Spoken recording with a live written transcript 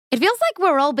It feels like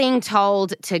we're all being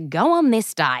told to go on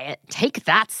this diet, take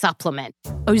that supplement.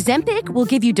 Ozempic will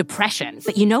give you depression,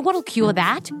 but you know what'll cure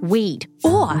that? Weed.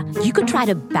 Or you could try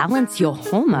to balance your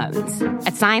hormones.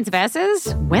 At Science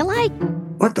Versus, we're like,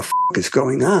 what the is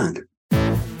going on?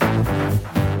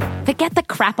 Forget the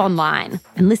crap online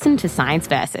and listen to Science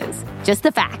Versus. Just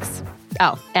the facts.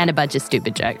 Oh, and a bunch of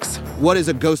stupid jokes. What is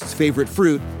a ghost's favorite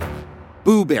fruit?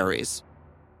 Blueberries.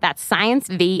 That's Science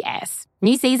VS.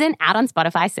 New season out on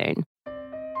Spotify soon.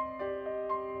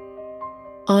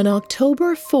 On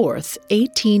October 4th,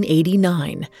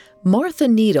 1889, Martha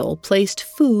Needle placed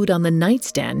food on the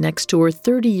nightstand next to her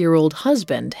 30-year-old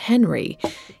husband, Henry.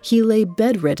 He lay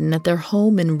bedridden at their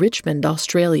home in Richmond,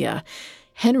 Australia.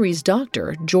 Henry's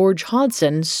doctor, George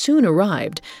Hodson, soon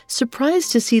arrived,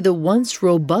 surprised to see the once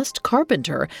robust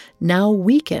carpenter now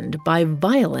weakened by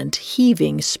violent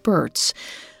heaving spurts.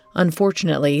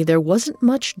 Unfortunately, there wasn't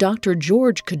much Dr.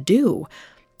 George could do.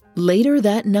 Later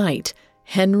that night,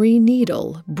 Henry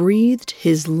Needle breathed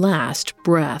his last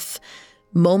breath.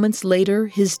 Moments later,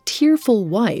 his tearful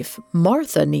wife,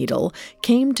 Martha Needle,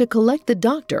 came to collect the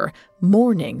doctor,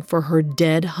 mourning for her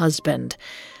dead husband.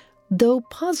 Though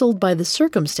puzzled by the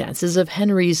circumstances of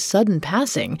Henry's sudden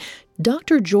passing,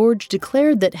 Dr. George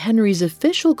declared that Henry's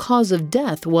official cause of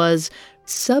death was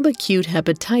subacute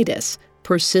hepatitis,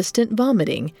 persistent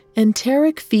vomiting,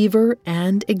 enteric fever,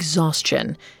 and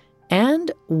exhaustion.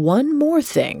 And one more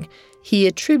thing. He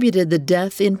attributed the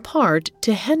death in part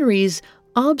to Henry's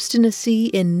obstinacy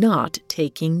in not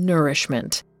taking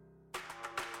nourishment.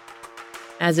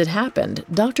 As it happened,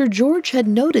 Dr. George had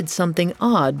noted something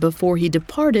odd before he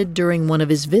departed during one of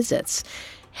his visits.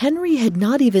 Henry had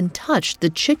not even touched the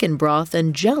chicken broth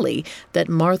and jelly that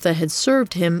Martha had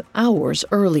served him hours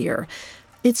earlier.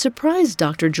 It surprised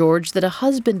Dr. George that a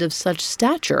husband of such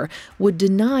stature would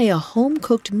deny a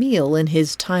home-cooked meal in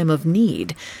his time of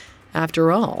need.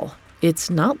 After all, it's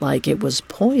not like it was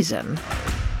poison.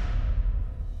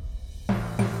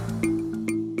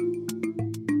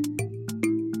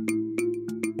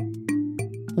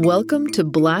 Welcome to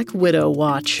Black Widow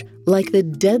Watch. Like the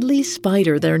deadly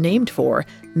spider they're named for,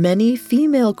 many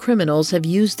female criminals have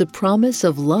used the promise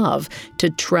of love to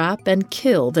trap and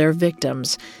kill their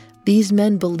victims. These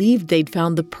men believed they'd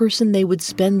found the person they would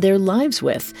spend their lives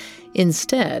with.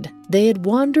 Instead, they had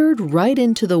wandered right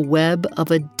into the web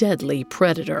of a deadly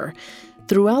predator.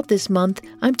 Throughout this month,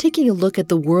 I'm taking a look at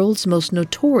the world's most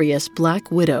notorious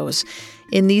Black Widows.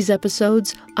 In these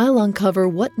episodes, I'll uncover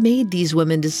what made these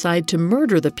women decide to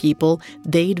murder the people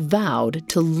they'd vowed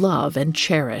to love and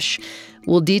cherish.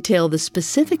 We'll detail the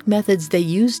specific methods they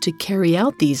used to carry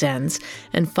out these ends,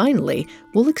 and finally,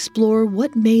 we'll explore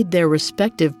what made their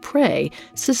respective prey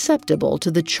susceptible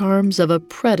to the charms of a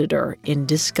predator in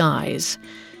disguise.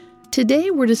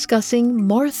 Today we're discussing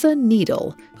Martha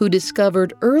Needle, who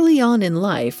discovered early on in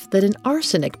life that an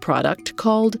arsenic product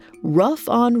called Rough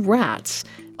on Rats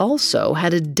also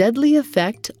had a deadly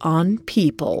effect on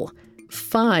people.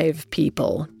 5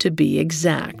 people, to be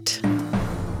exact.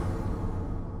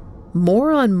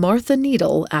 More on Martha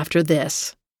Needle after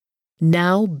this.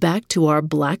 Now back to our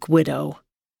Black Widow.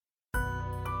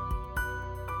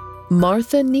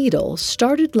 Martha Needle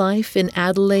started life in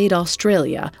Adelaide,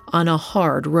 Australia, on a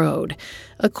hard road.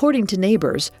 According to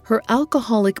neighbors, her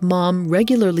alcoholic mom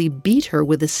regularly beat her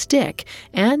with a stick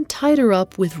and tied her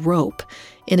up with rope.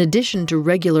 In addition to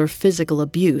regular physical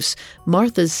abuse,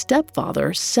 Martha's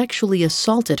stepfather sexually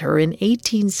assaulted her in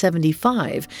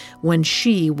 1875 when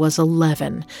she was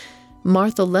 11.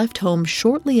 Martha left home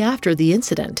shortly after the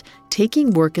incident, taking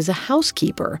work as a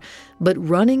housekeeper, but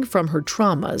running from her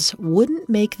traumas wouldn't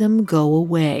make them go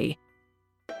away.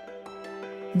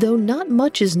 Though not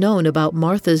much is known about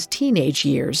Martha's teenage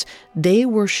years, they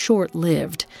were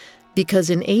short-lived.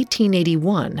 Because in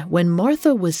 1881, when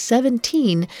Martha was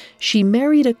 17, she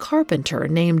married a carpenter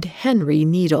named Henry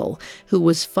Needle, who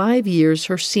was 5 years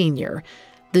her senior.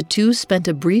 The two spent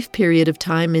a brief period of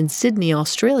time in Sydney,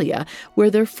 Australia, where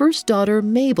their first daughter,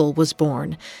 Mabel, was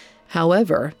born.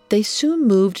 However, they soon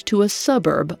moved to a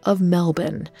suburb of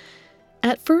Melbourne.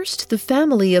 At first, the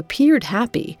family appeared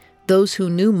happy. Those who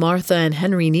knew Martha and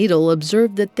Henry Needle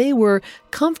observed that they were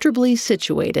comfortably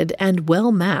situated and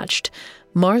well-matched.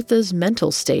 Martha's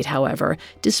mental state, however,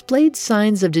 displayed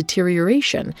signs of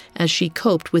deterioration as she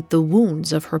coped with the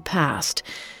wounds of her past.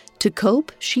 To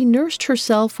cope, she nursed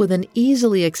herself with an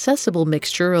easily accessible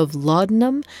mixture of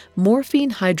laudanum,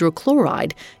 morphine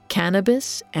hydrochloride,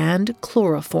 cannabis, and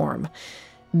chloroform.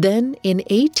 Then, in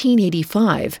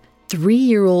 1885,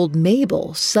 3-year-old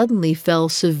Mabel suddenly fell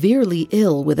severely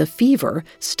ill with a fever,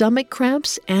 stomach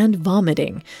cramps, and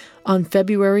vomiting. On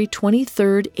February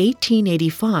 23,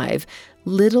 1885,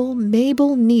 little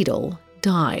Mabel Needle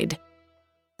died.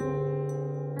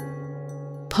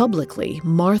 Publicly,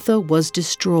 Martha was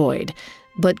destroyed,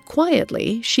 but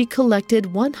quietly, she collected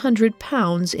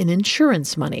 £100 in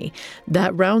insurance money.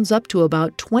 That rounds up to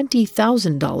about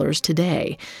 $20,000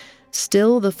 today.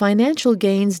 Still, the financial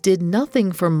gains did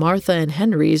nothing for Martha and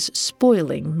Henry's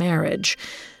spoiling marriage.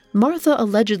 Martha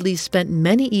allegedly spent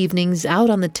many evenings out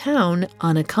on the town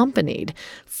unaccompanied,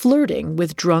 flirting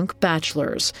with drunk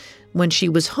bachelors. When she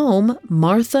was home,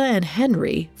 Martha and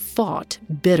Henry fought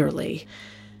bitterly.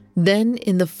 Then,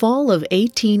 in the fall of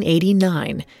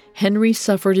 1889, Henry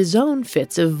suffered his own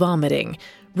fits of vomiting.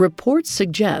 Reports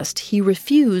suggest he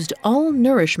refused all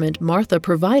nourishment Martha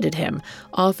provided him,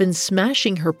 often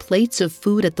smashing her plates of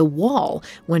food at the wall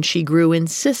when she grew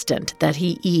insistent that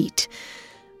he eat.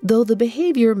 Though the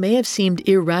behavior may have seemed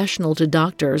irrational to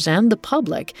doctors and the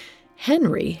public,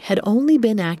 Henry had only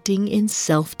been acting in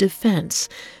self-defense.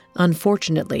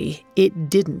 Unfortunately, it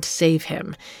didn't save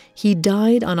him. He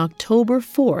died on October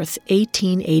 4th,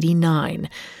 1889.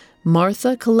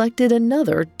 Martha collected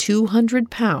another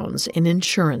 £200 in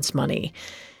insurance money.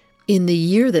 In the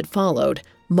year that followed,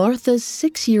 Martha's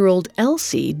 6-year-old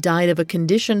Elsie died of a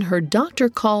condition her doctor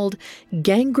called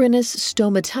gangrenous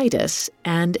stomatitis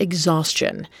and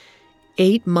exhaustion.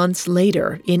 8 months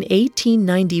later, in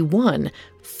 1891,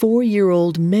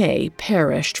 4-year-old May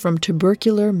perished from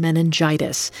tubercular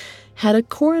meningitis. Had a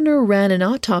coroner ran an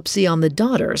autopsy on the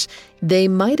daughters, they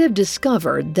might have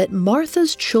discovered that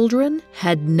Martha's children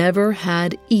had never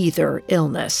had either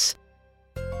illness.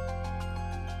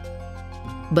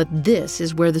 But this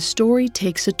is where the story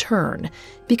takes a turn,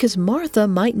 because Martha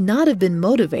might not have been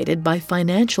motivated by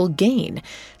financial gain.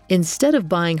 Instead of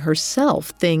buying herself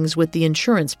things with the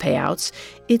insurance payouts,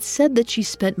 it's said that she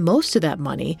spent most of that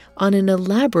money on an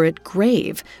elaborate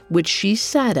grave, which she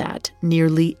sat at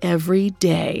nearly every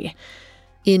day.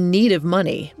 In need of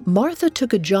money, Martha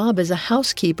took a job as a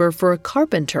housekeeper for a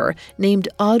carpenter named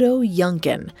Otto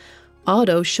Yuncken.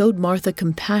 Otto showed Martha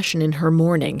compassion in her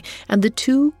mourning, and the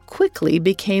two quickly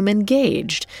became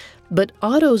engaged. But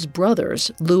Otto's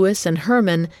brothers, Louis and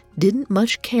Herman, didn't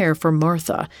much care for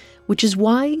Martha, which is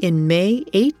why in May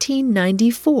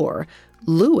 1894,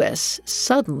 Louis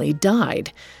suddenly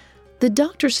died. The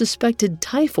doctor suspected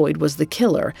typhoid was the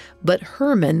killer, but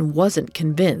Herman wasn't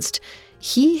convinced.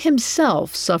 He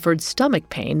himself suffered stomach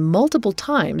pain multiple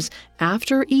times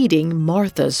after eating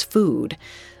Martha's food.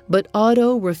 But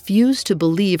Otto refused to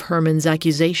believe Herman's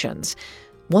accusations.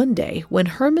 One day, when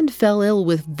Herman fell ill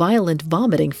with violent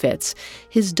vomiting fits,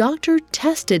 his doctor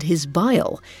tested his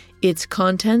bile. Its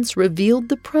contents revealed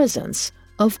the presence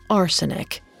of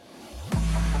arsenic.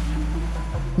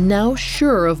 Now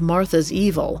sure of Martha's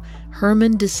evil,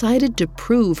 Herman decided to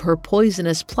prove her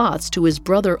poisonous plots to his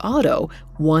brother Otto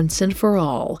once and for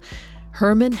all.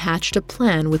 Herman hatched a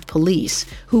plan with police,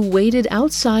 who waited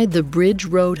outside the Bridge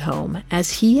Road home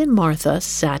as he and Martha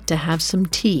sat to have some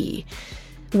tea.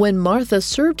 When Martha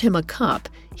served him a cup,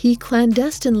 he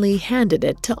clandestinely handed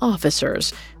it to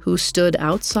officers, who stood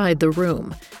outside the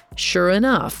room. Sure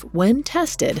enough, when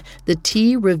tested, the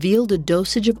tea revealed a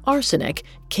dosage of arsenic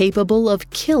capable of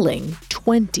killing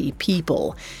 20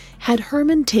 people. Had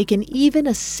Herman taken even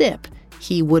a sip,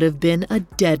 he would have been a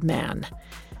dead man.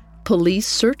 Police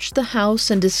searched the house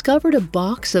and discovered a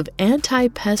box of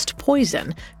anti-pest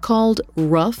poison called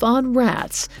Rough on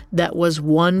Rats that was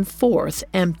 1/4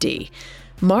 empty.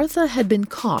 Martha had been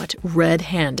caught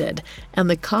red-handed, and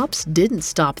the cops didn't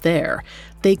stop there.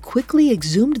 They quickly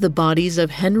exhumed the bodies of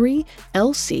Henry,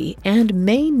 Elsie, and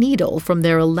May Needle from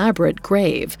their elaborate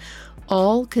grave.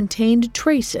 All contained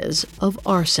traces of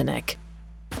arsenic.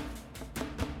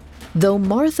 Though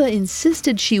Martha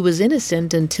insisted she was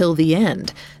innocent until the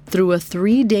end, through a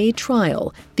 3-day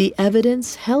trial, the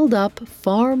evidence held up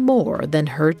far more than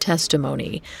her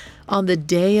testimony. On the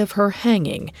day of her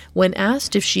hanging, when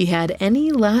asked if she had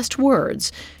any last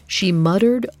words, she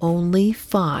muttered only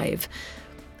 5.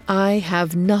 "I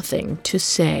have nothing to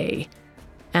say."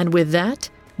 And with that,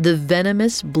 the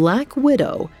venomous Black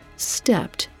Widow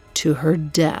stepped to her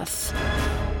death.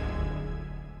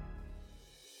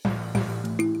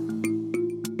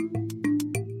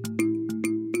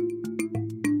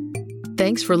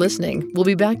 Thanks for listening. We'll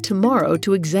be back tomorrow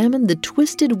to examine the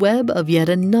twisted web of yet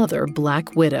another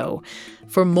Black Widow.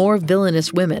 For more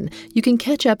villainous women, you can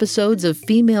catch episodes of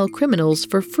Female Criminals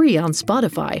for free on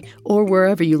Spotify or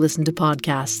wherever you listen to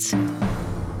podcasts.